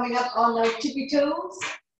 Now coming up on our tippy toes.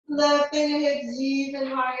 Lifting your hips even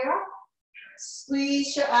higher up.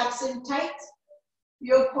 Squeeze your abs in tight.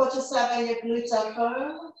 Your quadriceps and your glutes are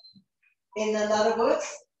firm. In other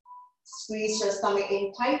words, squeeze your stomach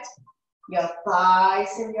in tight. Your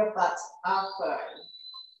thighs and your butt are firm.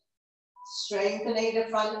 Strengthening the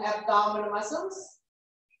front abdominal muscles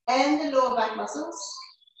and the lower back muscles,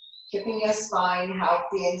 keeping your spine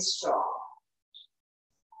healthy and strong.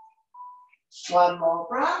 One more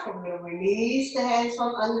breath, and we'll release the hands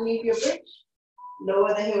from underneath your bridge.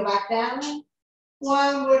 Lower the heel back down.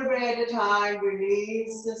 One vertebra at a time,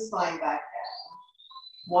 release the spine back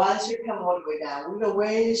down. Once you come all the way down, with the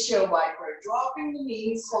windshield wiper, dropping the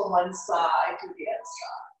knees from one side to the other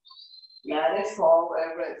side. Let it fall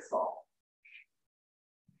wherever it falls.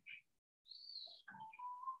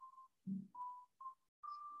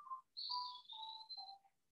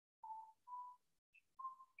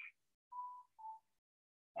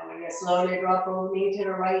 And we're going to slowly drop both knees to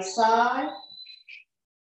the right side.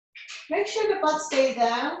 Make sure the butt stays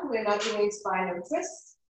down. We're not doing spinal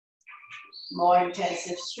twists. More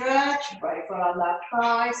intensive stretch. Right foot on left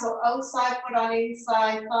thigh. So outside foot on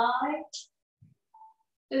inside thigh.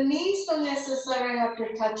 The knees don't necessarily have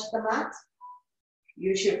to touch the mat.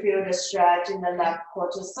 You should feel the stretch in the left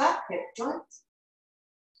quadricep, hip joint.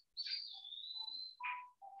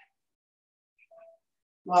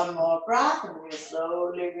 One more breath, and we'll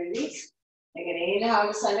slowly release. Take an inhale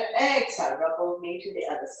to center, exhale, rub both knees to the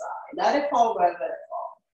other side. Let it fall wherever it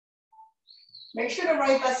falls. Make sure the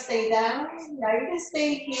right butt stay down. Now you can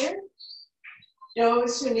stay here.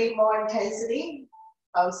 Those who need more intensity,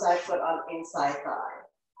 outside foot on inside thigh.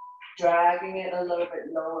 Dragging it a little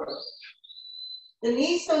bit lower. The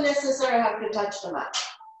knees don't necessarily have to touch the mat.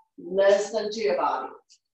 Listen to your body.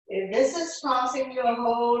 If this is causing you a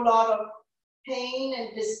whole lot of pain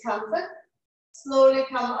and discomfort, slowly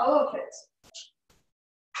come out of it.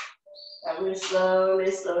 And we'll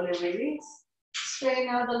slowly, slowly release. Straighten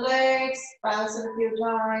out the legs, bounce it a few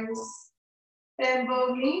times. Bend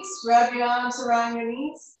both knees, wrap your arms around your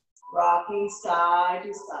knees, rocking side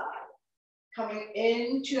to side. Coming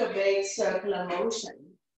into a big circular motion.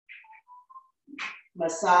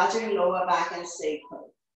 Massaging lower back and sacrum,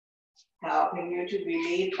 helping you to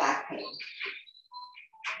relieve back pain.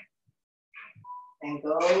 And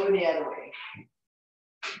go the other way.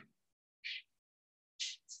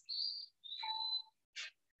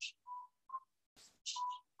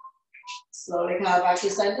 Slowly come back to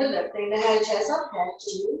center, lifting the head, chest up, head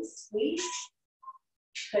to knees, squeeze.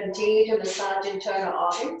 Continue to massage internal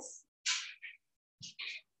organs.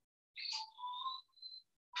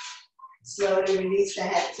 Slowly release the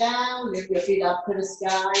head down, lift your feet up to the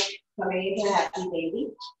sky, coming into happy baby.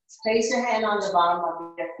 Place your hand on the bottom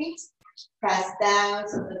of your feet. Press down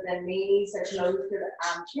so that the knees are close to the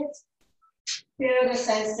armpits. Feel the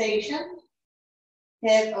sensation.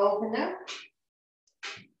 Hip opener.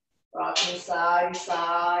 Rocking side to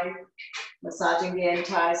side. Massaging the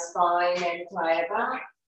entire spine and entire back.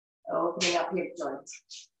 Opening up hip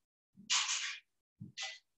joints.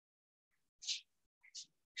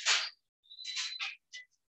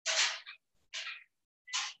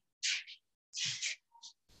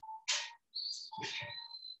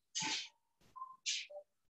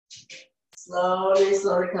 Slowly,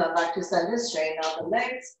 slowly come back to center, straighten out the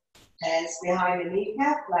legs, hands behind the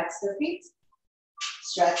kneecap, flex the feet,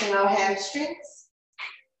 stretching our hamstrings.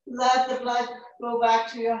 Let the blood go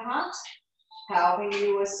back to your heart, helping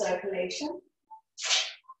you with circulation.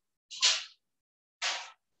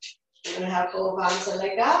 We're going to have both arms and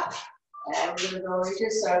leg up, and we're going to go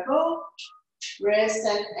into circle, wrist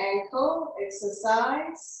and ankle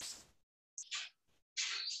exercise.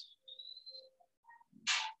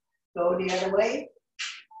 Go the other way.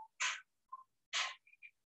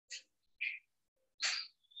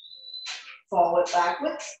 Forward,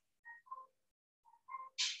 backwards.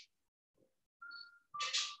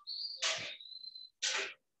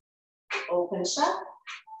 Open, shut.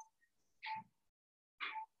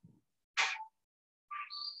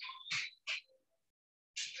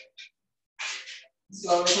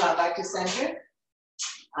 Slowly come back to center.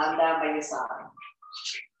 And down by your side.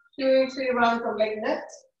 2, 3 rounds of leg lift.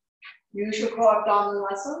 Use your core abdominal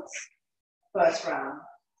muscles. First round.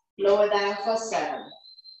 Lower down for 7,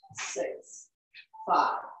 6,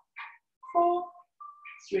 5, 4,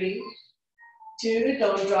 3, 2.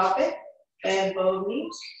 Don't drop it. Bend both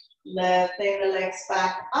knees. Lifting the legs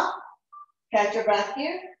back up. Catch your breath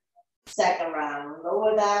here. Second round.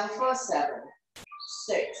 Lower down for 7,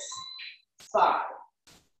 6, 5,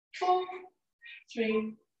 4,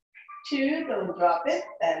 3, 2. Don't drop it.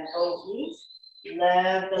 Bend both knees.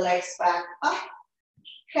 Lift the legs back up.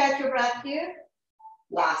 Catch your breath here.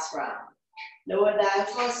 Last round. Lower down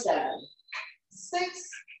for 7, 6,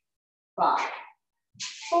 5,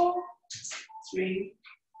 4, 3,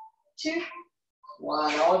 2,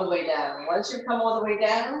 1. All the way down. Once you come all the way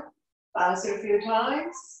down, bounce it a few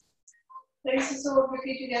times. Place the sole of your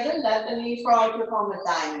feet together. Let the knee fall to form a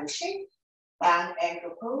diamond shape. Back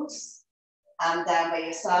ankle pose. Arm down by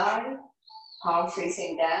your side. Palm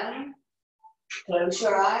facing down. Close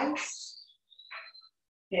your eyes.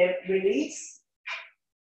 Hip release.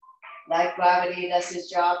 Let gravity does its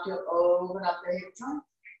job to open up the hip joint.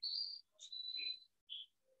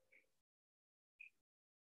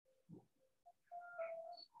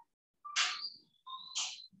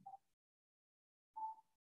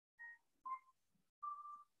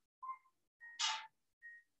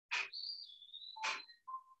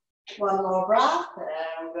 One more breath,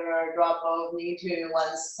 and we're going to drop both knee to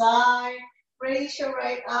one side. Raise your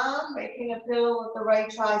right arm, making a pillow with the right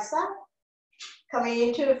tricep. Coming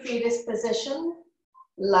into a fetus position,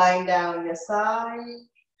 lying down your side.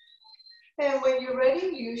 And when you're ready,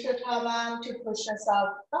 use your taban to push yourself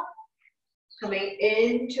up. Coming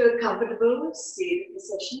into a comfortable seated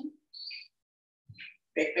position.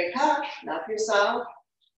 Big hug, knock yourself.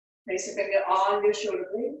 Place your finger on your shoulder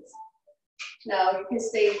blades. Now you can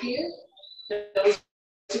stay here. Those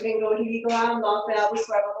you can go to the ground, lock the elbows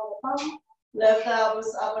right on the thumb. Lift the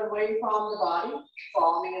elbows up and away from the body,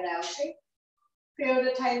 forming an L shape. Feel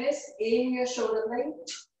the tightness in your shoulder blade.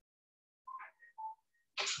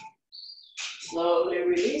 Slowly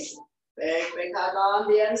release. Big hug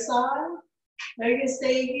on the other side. Now you can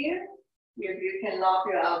stay here. If you can lock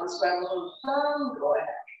your elbows right on the thumb, go ahead.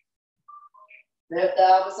 Lift the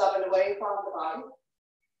elbows up and away from the body.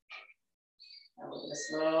 And we're going to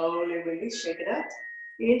slowly release, shake it out.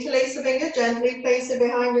 Interlace the finger, gently place it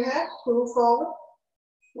behind your head, pull forward.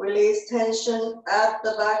 Release tension at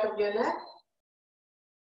the back of your neck.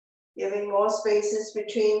 Giving more spaces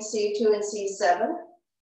between C2 and C7.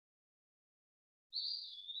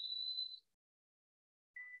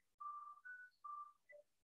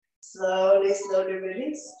 Slowly, slowly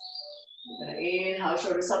release. Inhale,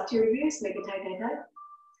 shoulders up to your ears, make it tight, tight, tight.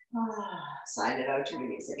 Sign it out to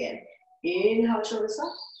release again. Inhale, shoulders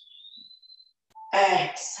up.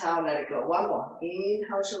 Exhale, let it go. One more.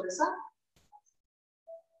 Inhale, shoulders up.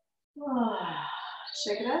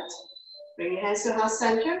 Shake it out. Bring your hands to heart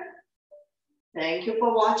center. Thank you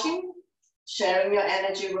for watching, sharing your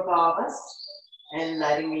energy with all of us, and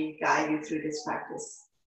letting me guide you through this practice.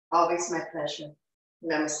 Always my pleasure.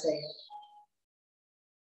 Namaste.